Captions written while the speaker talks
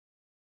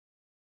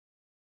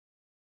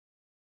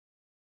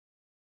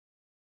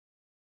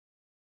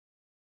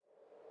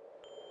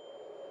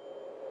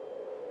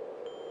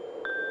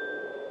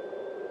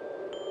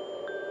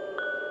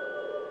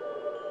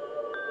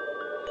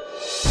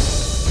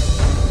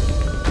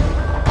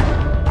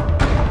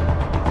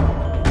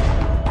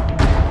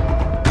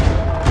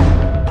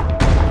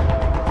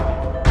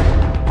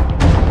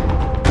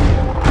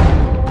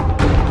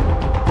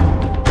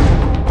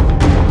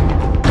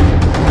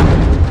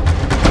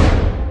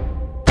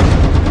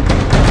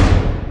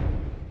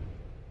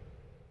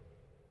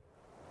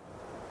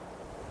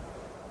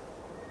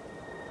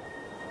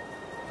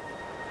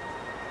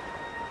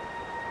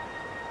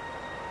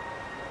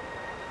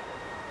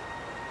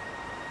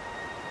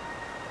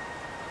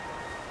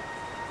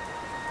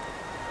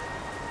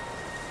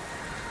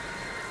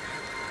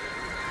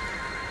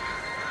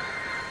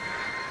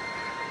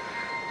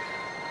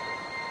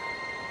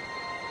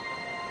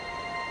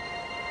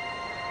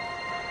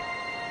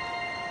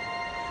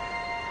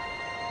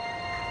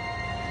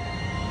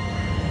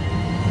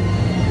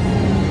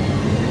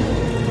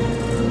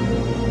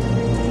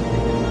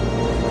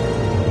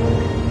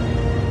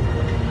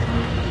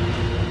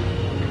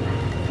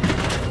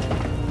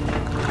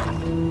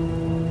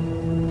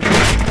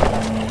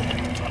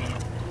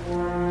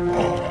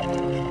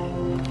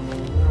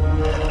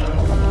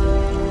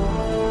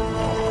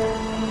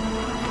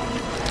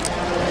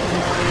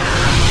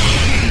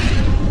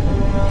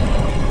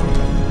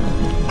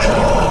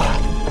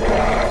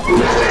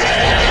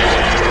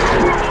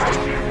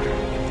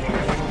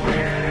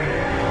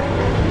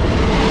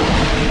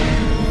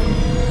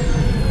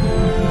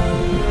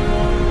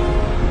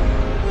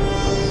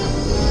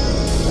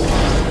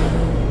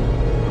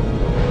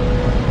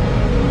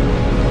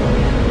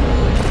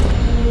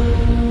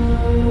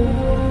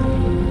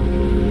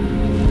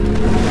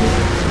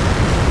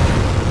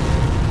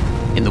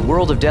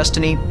world of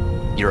Destiny,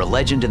 you're a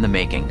legend in the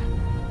making.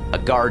 A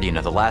guardian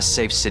of the last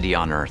safe city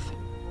on Earth.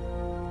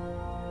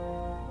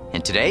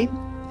 And today,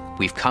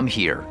 we've come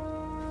here.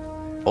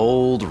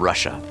 Old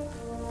Russia.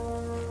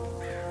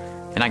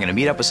 And I'm gonna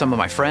meet up with some of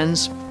my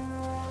friends,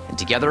 and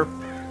together,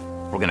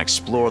 we're gonna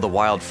explore the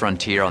wild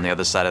frontier on the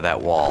other side of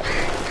that wall.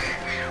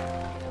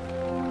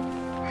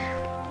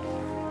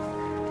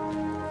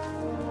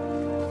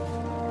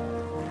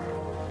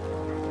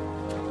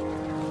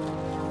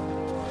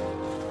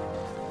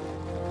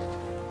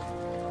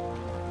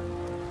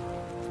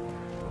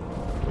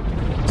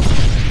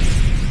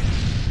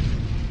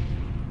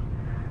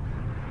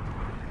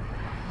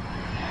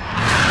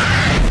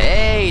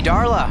 Hey,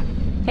 Darla.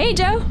 Hey,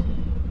 Joe.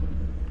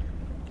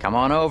 Come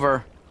on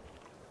over.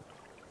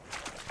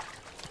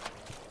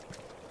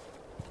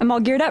 I'm all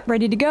geared up,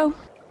 ready to go.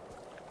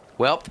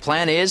 Well, the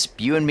plan is,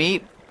 you and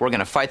me, we're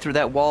gonna fight through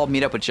that wall,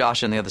 meet up with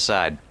Josh on the other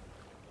side.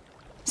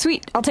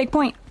 Sweet, I'll take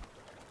point.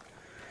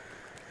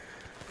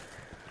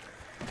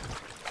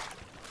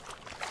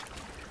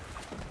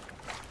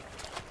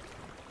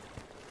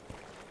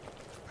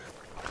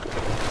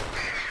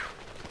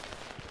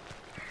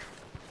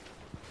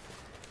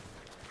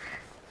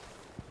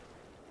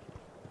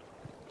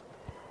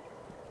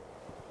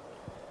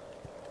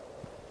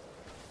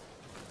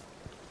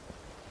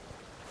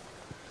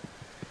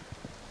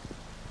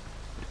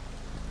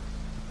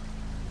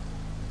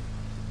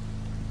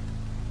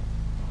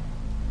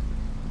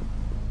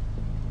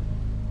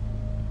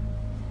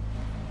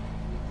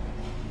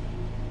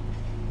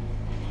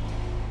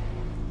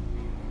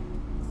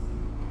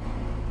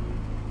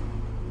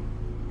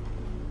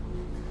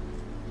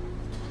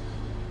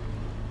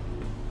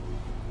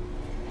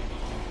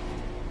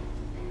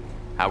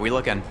 How we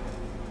looking?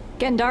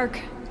 Getting dark.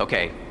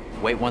 Okay,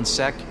 wait 1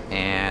 sec,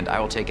 and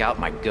I will take out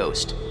my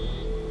ghost.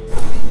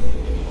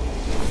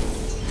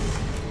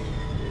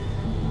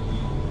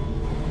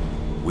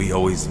 We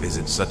always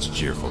visit such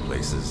cheerful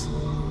places.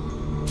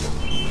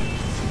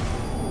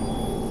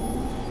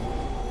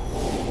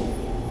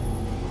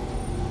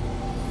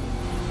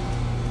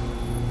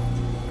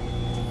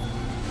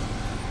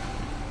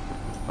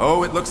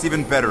 Oh, it looks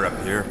even better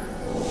up here.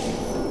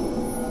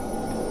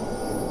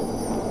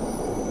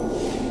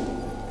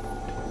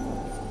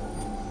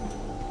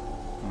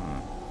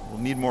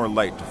 We'll need more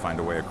light to find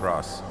a way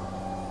across.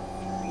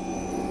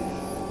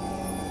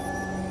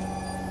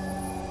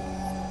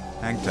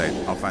 Hang tight,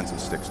 I'll find some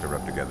sticks to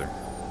rub together.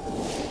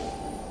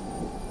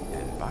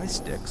 And by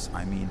sticks,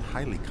 I mean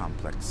highly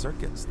complex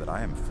circuits that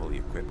I am fully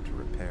equipped to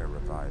repair,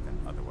 revive,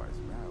 and otherwise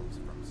rouse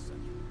from centuries.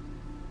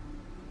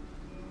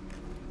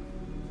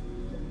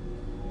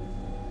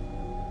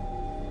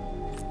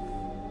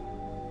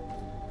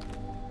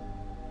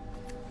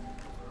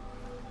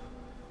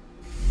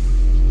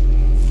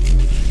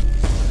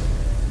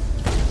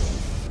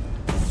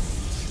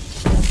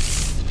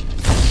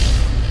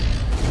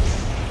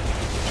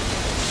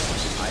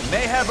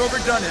 May have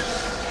overdone it.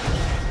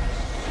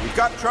 We've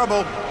got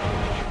trouble.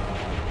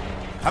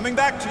 Coming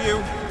back to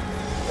you.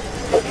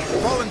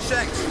 Fallen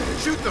shanks,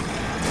 shoot them.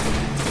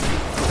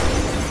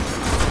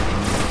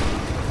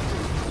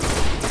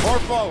 More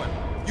fallen.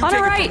 You On take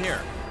the it right.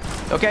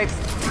 Okay. from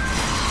here.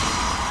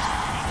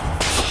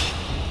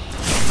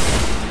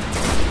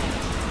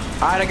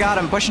 Alright, I got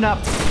him. Pushing up.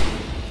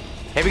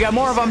 Hey, we got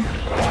more of them.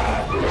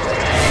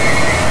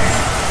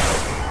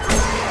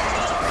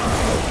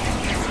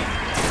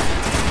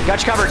 Got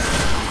you covered.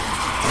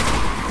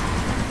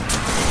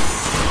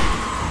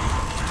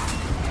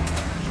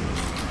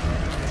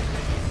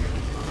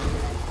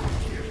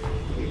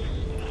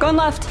 Going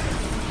left.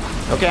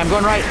 Okay, I'm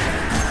going right.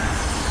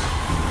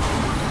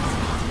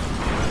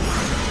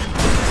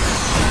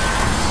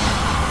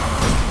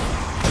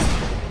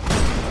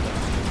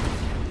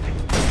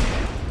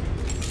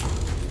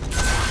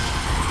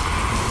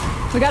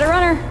 We got a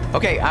runner.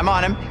 Okay, I'm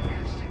on him.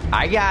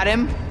 I got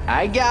him.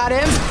 I got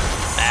him.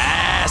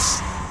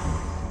 Yes!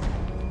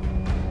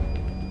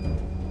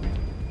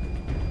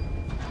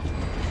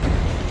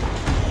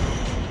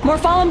 More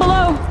falling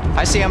below.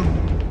 I see him.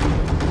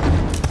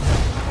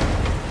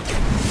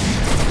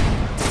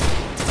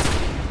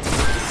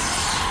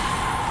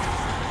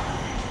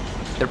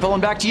 They're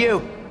pulling back to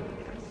you.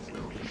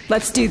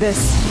 Let's do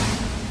this.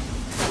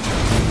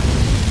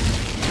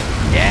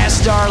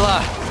 Yes,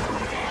 Darla.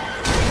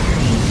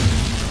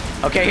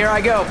 Okay, here I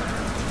go.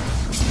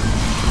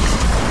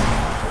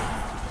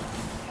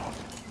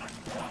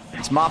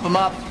 Let's mop them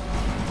up.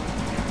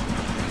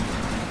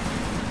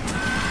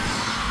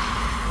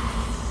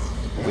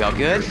 We all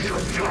good?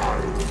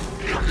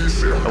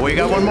 Oh, we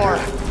got one more.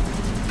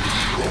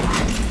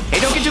 Hey,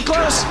 don't get too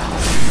close.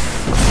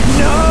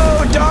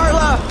 No,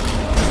 Darla.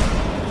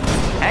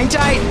 Hang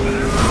tight.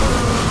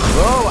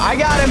 Whoa, I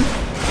got him.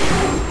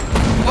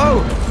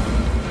 Whoa.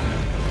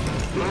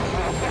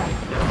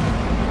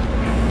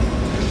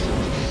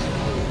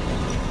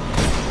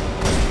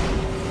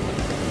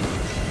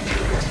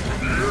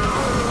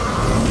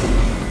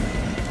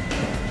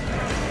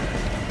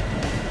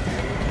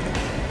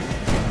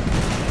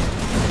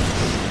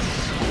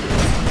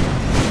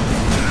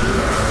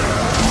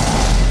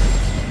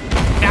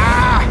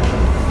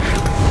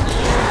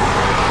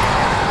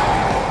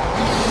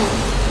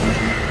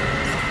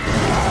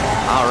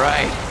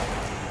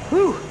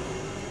 Whew.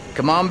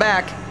 Come on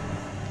back.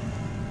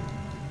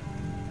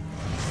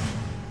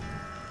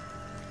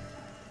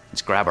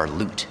 Let's grab our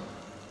loot.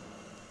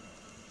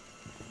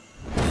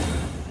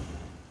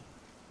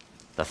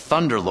 The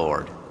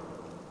Thunderlord.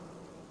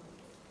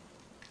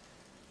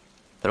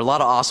 There are a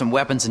lot of awesome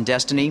weapons in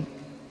Destiny.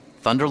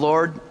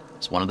 Thunderlord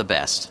is one of the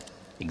best.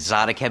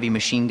 Exotic heavy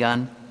machine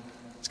gun.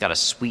 It's got a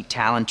sweet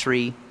talent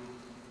tree.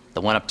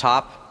 The one up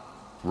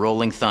top,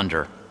 Rolling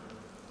Thunder.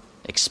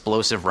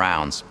 Explosive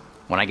rounds.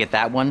 When I get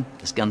that one,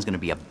 this gun's gonna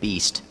be a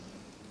beast.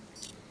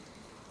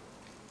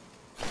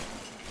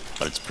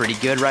 But it's pretty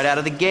good right out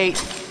of the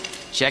gate.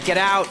 Check it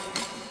out.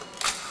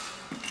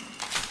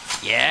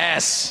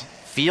 Yes!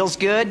 Feels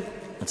good?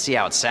 Let's see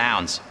how it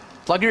sounds.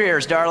 Plug your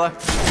ears, Darla.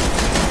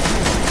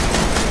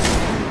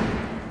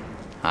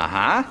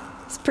 Uh-huh.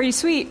 It's pretty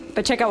sweet,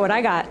 but check out what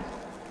I got.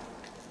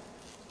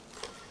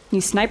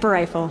 New sniper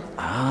rifle.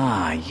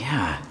 Ah,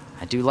 yeah.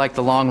 I do like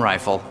the long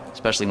rifle,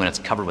 especially when it's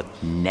covered with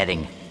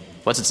netting.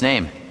 What's its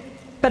name?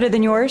 Better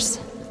than yours?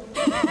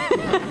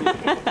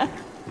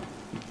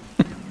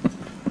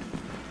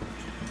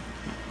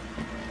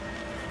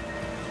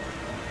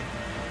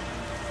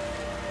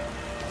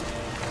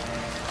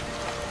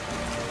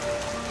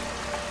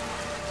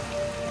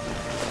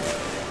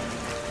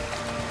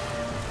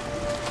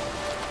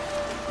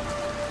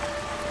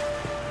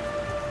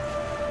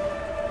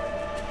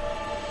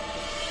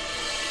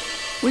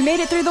 We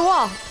made it through the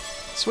wall.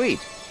 Sweet.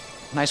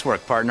 Nice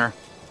work, partner.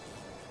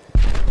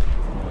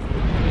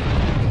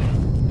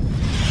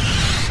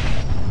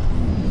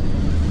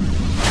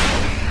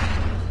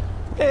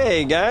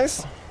 Hey,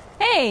 guys.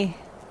 Hey!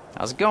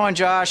 How's it going,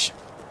 Josh?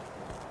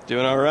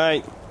 Doing all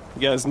right.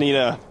 You guys need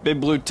a big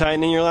blue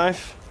titan in your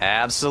life?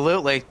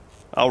 Absolutely.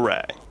 All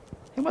right.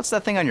 Hey, what's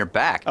that thing on your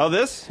back? Oh,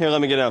 this? Here,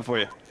 let me get it out for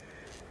you.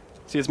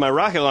 See, it's my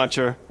rocket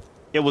launcher.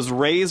 It was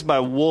raised by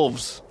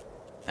wolves.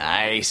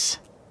 Nice.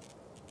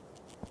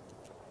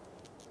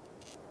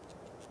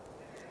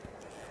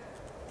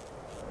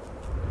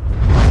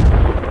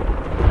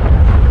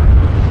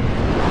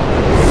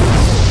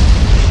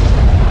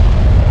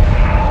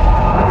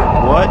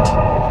 What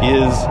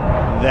is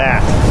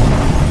that?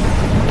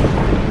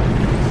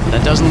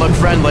 That doesn't look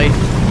friendly.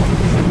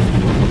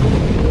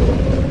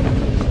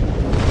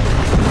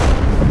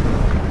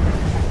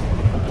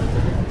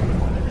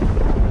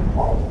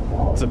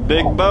 It's a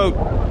big boat.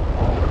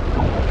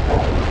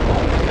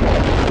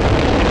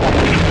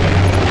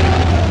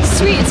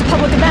 Sweet, it's a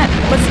public event.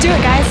 Let's do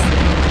it, guys.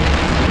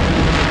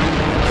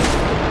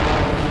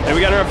 Hey,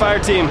 we got our fire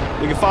team.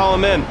 We can follow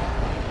them in.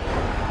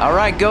 All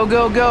right, go,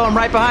 go, go. I'm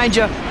right behind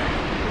you.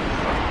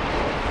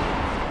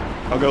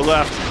 I'll go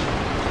left.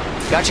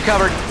 Got you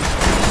covered.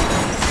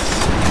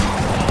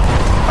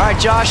 All right,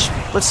 Josh,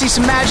 let's see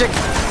some magic.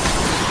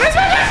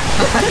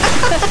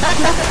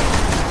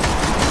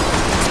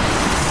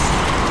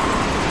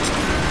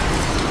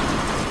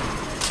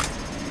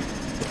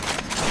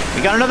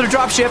 We got another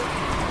dropship.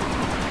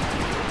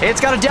 Hey,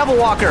 it's got a Devil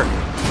Walker.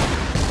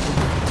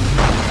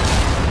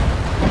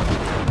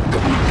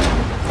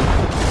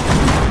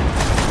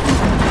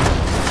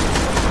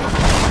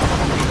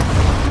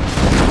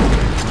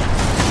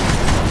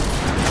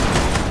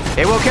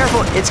 Hey, well,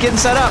 careful. It's getting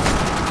set up.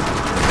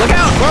 Look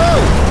out!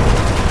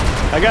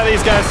 Whoa! I got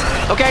these guys.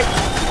 Okay.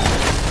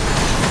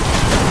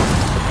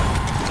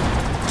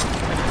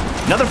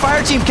 Another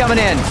fire team coming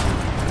in.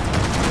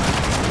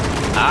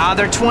 Ah,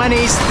 they're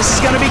 20s. This is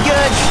gonna be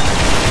good.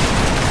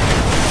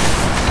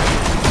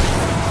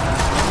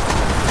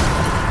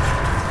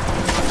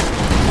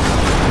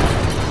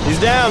 He's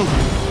down.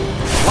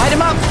 Light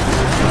him up.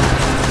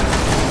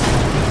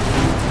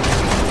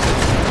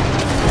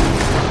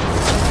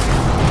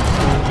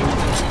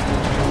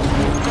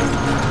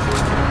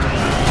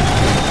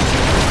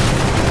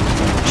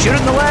 Shoot it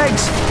in the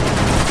legs.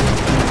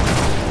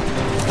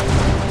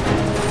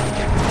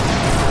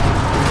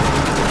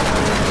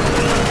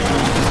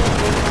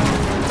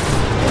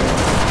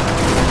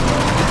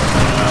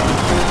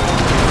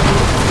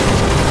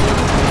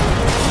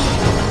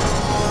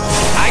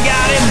 I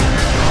got him.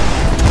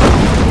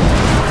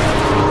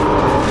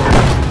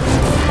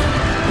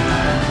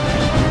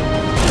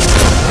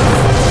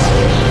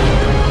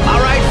 All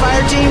right,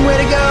 fire team, way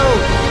to go.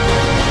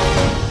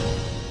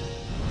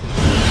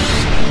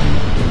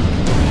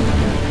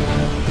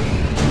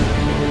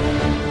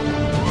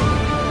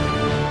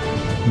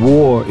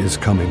 War is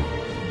coming.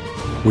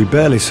 We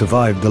barely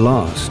survived the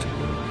last.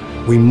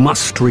 We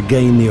must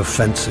regain the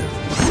offensive.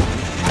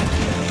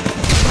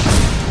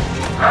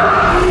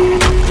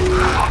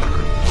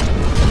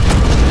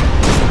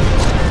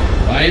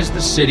 Why is the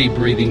city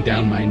breathing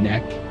down my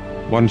neck?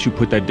 Why don't you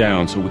put that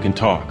down so we can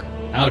talk?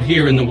 Out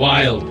here in the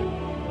wild,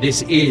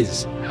 this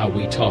is how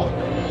we talk.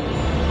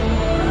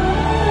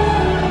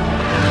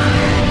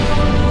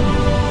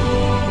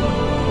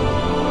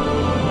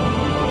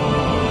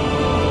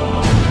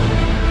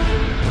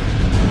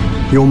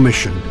 Your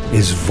mission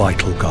is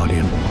vital,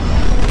 Guardian.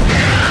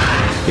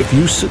 If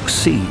you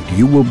succeed,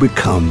 you will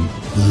become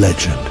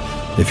legend.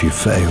 If you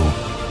fail,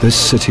 this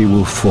city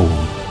will fall,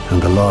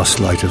 and the last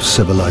light of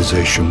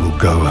civilization will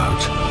go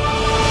out.